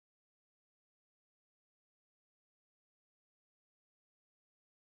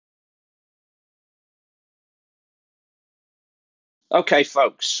Okay,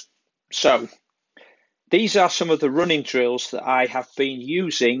 folks. So these are some of the running drills that I have been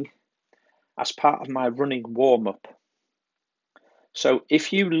using as part of my running warm-up. So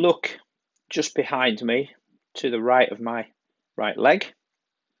if you look just behind me to the right of my right leg,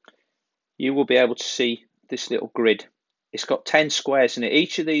 you will be able to see this little grid. It's got 10 squares in it.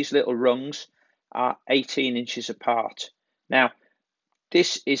 Each of these little rungs are 18 inches apart. Now,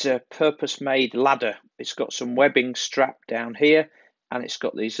 this is a purpose-made ladder. It's got some webbing strapped down here, and it's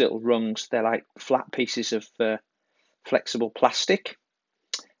got these little rungs. They're like flat pieces of flexible plastic.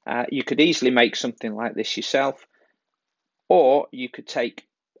 You could easily make something like this yourself, or you could take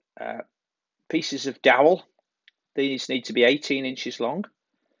pieces of dowel. These need to be 18 inches long,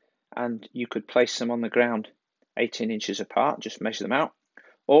 and you could place them on the ground 18 inches apart, just measure them out.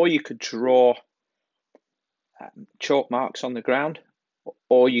 Or you could draw chalk marks on the ground,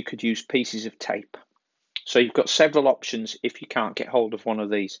 or you could use pieces of tape. So you've got several options if you can't get hold of one of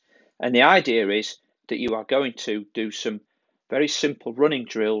these. And the idea is that you are going to do some very simple running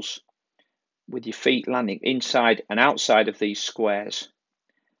drills with your feet landing inside and outside of these squares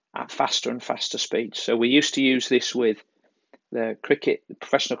at faster and faster speeds. So we used to use this with the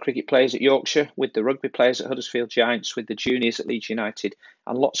professional cricket players at Yorkshire, with the rugby players at Huddersfield Giants, with the juniors at Leeds United,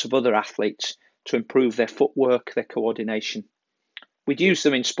 and lots of other athletes to improve their footwork, their coordination. We'd use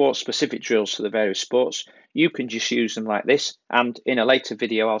them in sport-specific drills for the various sports. You can just use them like this, and in a later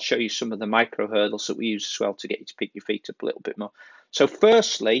video I'll show you some of the micro hurdles that we use as well to get you to pick your feet up a little bit more. So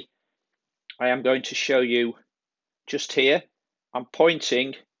firstly, I am going to show you just here. I'm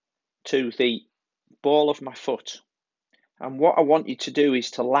pointing to the ball of my foot, and what I want you to do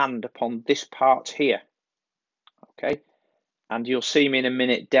is to land upon this part here. Okay, and you'll see me in a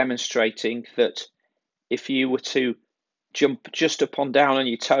minute demonstrating that if you were to jump just up and down on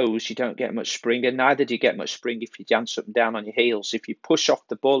your toes, you don't get much spring, and neither do you get much spring if you dance up and down on your heels. If you push off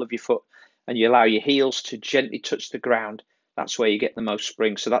the ball of your foot and you allow your heels to gently touch the ground, that's where you get the most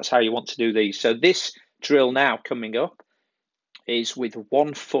spring. So that's how you want to do these. So this drill now coming up is with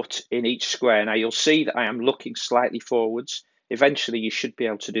 1 foot in each square. Now you'll see that I am looking slightly forwards. Eventually you should be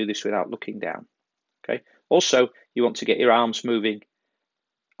able to do this without looking down. Okay. Also, you want to get your arms moving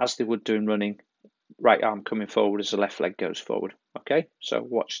as they would do in running. Right arm coming forward as the left leg goes forward. Okay, so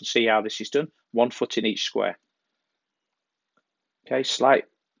watch and see how this is done. 1 foot in each square. Okay, slight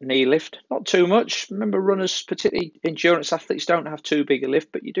knee lift, not too much. Remember, runners, particularly endurance athletes, don't have too big a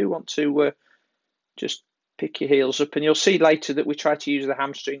lift, but you do want to just pick your heels up, and you'll see later that we try to use the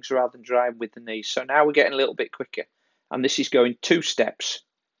hamstrings rather than drive with the knees. So now we're getting a little bit quicker, and this is going 2 steps.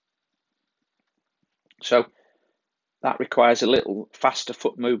 So that requires a little faster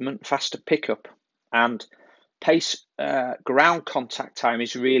foot movement, faster pickup, and pace. Ground contact time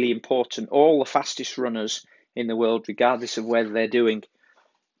is really important. All the fastest runners in the world, regardless of whether they're doing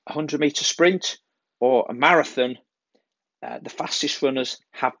a 100-meter sprint or a marathon, the fastest runners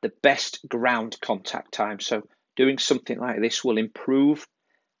have the best ground contact time. So doing something like this will improve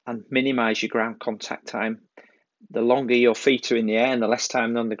and minimize your ground contact time. The longer your feet are in the air and the less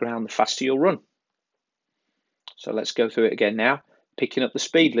time on the ground, the faster you'll run. So let's go through it again now, picking up the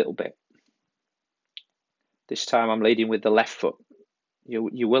speed a little bit. This time I'm leading with the left foot.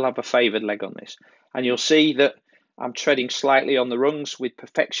 You will have a favoured leg on this. And you'll see that I'm treading slightly on the rungs. With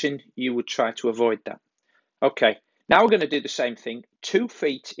perfection, you would try to avoid that. Okay, now we're going to do the same thing. 2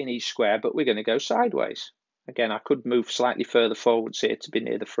 feet in each square, but we're going to go sideways. Again, I could move slightly further forwards here to be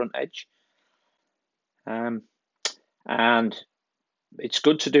near the front edge. And it's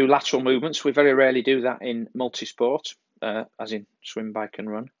good to do lateral movements. We very rarely do that in multisport, as in swim, bike and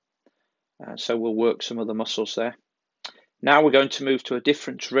run. So we'll work some of the muscles there. Now we're going to move to a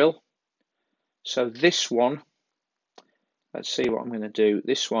different drill. So this one, let's see what I'm going to do.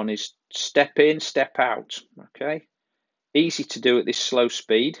 This one is step in, step out. Okay, easy to do at this slow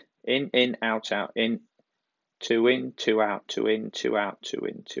speed. In, out, out, in, 2 out, 2 in, 2 out, 2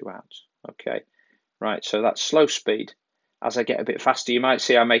 in, 2 out. Okay, right, so that's slow speed. As I get a bit faster, you might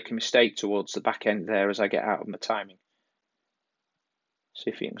see I make a mistake towards the back end there as I get out of my timing. See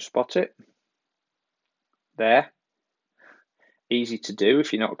if you can spot it. There. Easy to do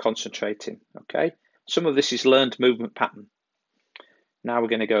if you're not concentrating. Okay. Some of this is learned movement pattern. Now we're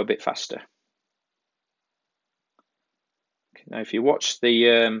going to go a bit faster. Okay, now if you watch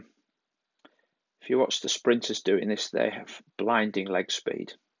the sprinters doing this, they have blinding leg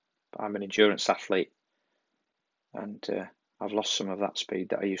speed. But I'm an endurance athlete, and I've lost some of that speed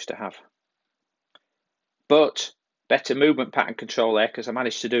that I used to have. But better movement pattern control there, because I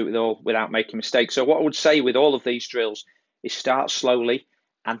managed to do it all without making mistakes. So what I would say with all of these drills is start slowly,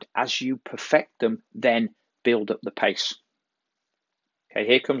 and as you perfect them, then build up the pace. Okay,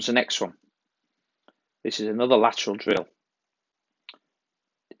 here comes the next one. This is another lateral drill.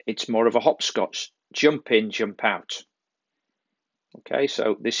 It's more of a hopscotch, jump in, jump out. Okay,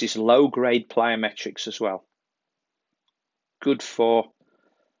 so this is low grade plyometrics as well. Good for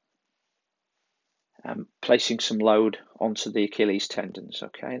placing some load onto the Achilles tendons.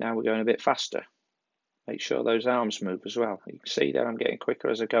 Okay, now we're going a bit faster. Make sure those arms move as well. You can see there I'm getting quicker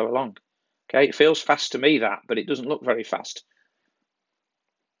as I go along. Okay, it feels fast to me, that, but it doesn't look very fast.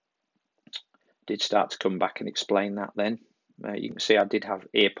 Did start to come back and explain that then. You can see I did have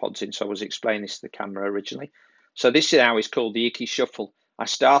earpods in, so I was explaining this to the camera originally. So this now is called the Icky Shuffle. I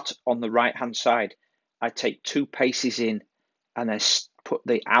start on the right hand side. I take 2 paces in and I put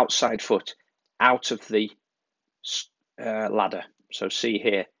the outside foot out of the ladder. So see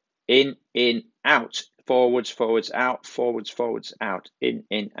here, in, out, forwards, forwards, out, forwards, forwards, out, in,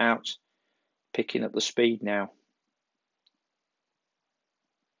 out. Picking up the speed now.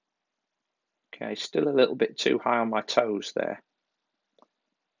 Okay, still a little bit too high on my toes there.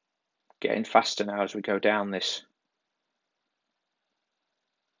 Getting faster now as we go down this.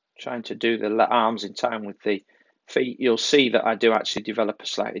 Trying to do the arms in time with the feet. You'll see that I do actually develop a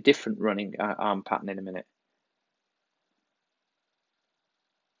slightly different running arm pattern in a minute.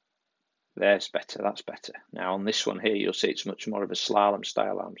 There's better, that's better. Now on this one here, you'll see it's much more of a slalom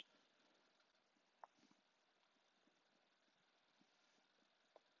style arms.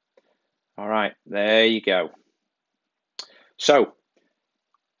 All right, there you go. So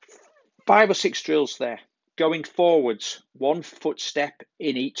 5 or 6 drills there. Going forwards, 1 foot step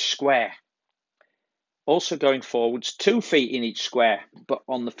in each square. Also going forwards, 2 feet in each square, but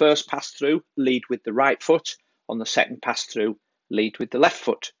on the first pass through, lead with the right foot. On the second pass through, lead with the left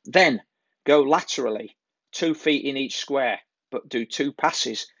foot. Then go laterally, 2 feet in each square, but do 2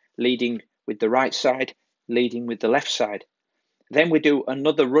 passes, leading with the right side, leading with the left side. Then we do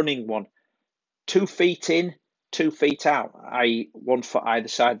another running one, 2 feet in, 2 feet out, i.e. 1 foot either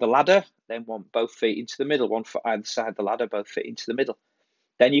side of the ladder, then both feet into the middle, 1 foot either side of the ladder, both feet into the middle.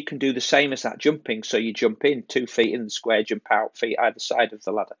 Then you can do the same as that jumping. So you jump in, 2 feet in the square, jump out, feet either side of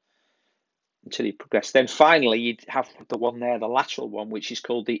the ladder until you progress. Then finally, you'd have the one there, the lateral one, which is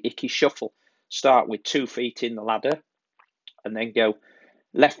called the Icky Shuffle. Start with 2 feet in the ladder and then go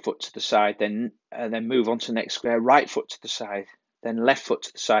left foot to the side, then move on to the next square, right foot to the side, then left foot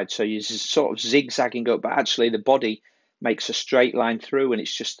to the side. So you're sort of zigzagging up, but actually the body makes a straight line through and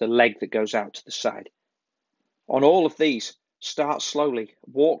it's just the leg that goes out to the side. On all of these, start slowly,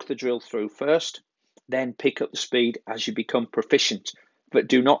 walk the drill through first, then pick up the speed as you become proficient. But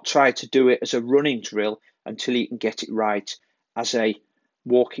do not try to do it as a running drill until you can get it right as a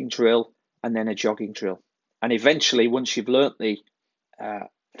walking drill and then a jogging drill. And eventually, once you've learnt the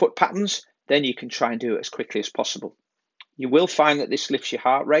foot patterns, then you can try and do it as quickly as possible. You will find that this lifts your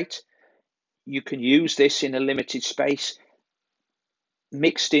heart rate. You can use this in a limited space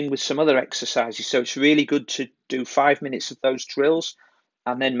mixed in with some other exercises. So it's really good to do 5 minutes of those drills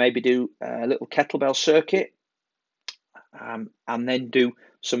and then maybe do a little kettlebell circuit and then do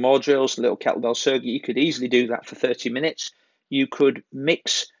some more drills, a little kettlebell circuit. You could easily do that for 30 minutes. You could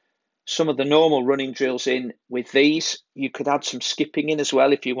mix some of the normal running drills in with these. You could add some skipping in as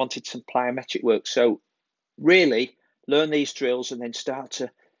well if you wanted some plyometric work. So really learn these drills and then start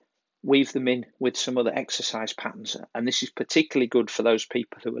to weave them in with some other exercise patterns. And this is particularly good for those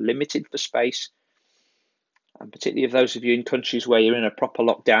people who are limited for space, and particularly if those of you in countries where you're in a proper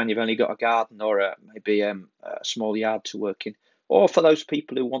lockdown, you've only got a garden or maybe a small yard to work in, or for those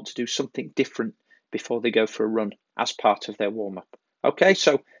people who want to do something different before they go for a run as part of their warm-up. Okay,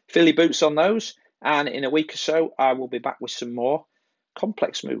 so fill your boots on those, and in a week or so I will be back with some more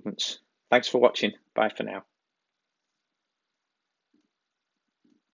complex movements. Thanks for watching. Bye for now.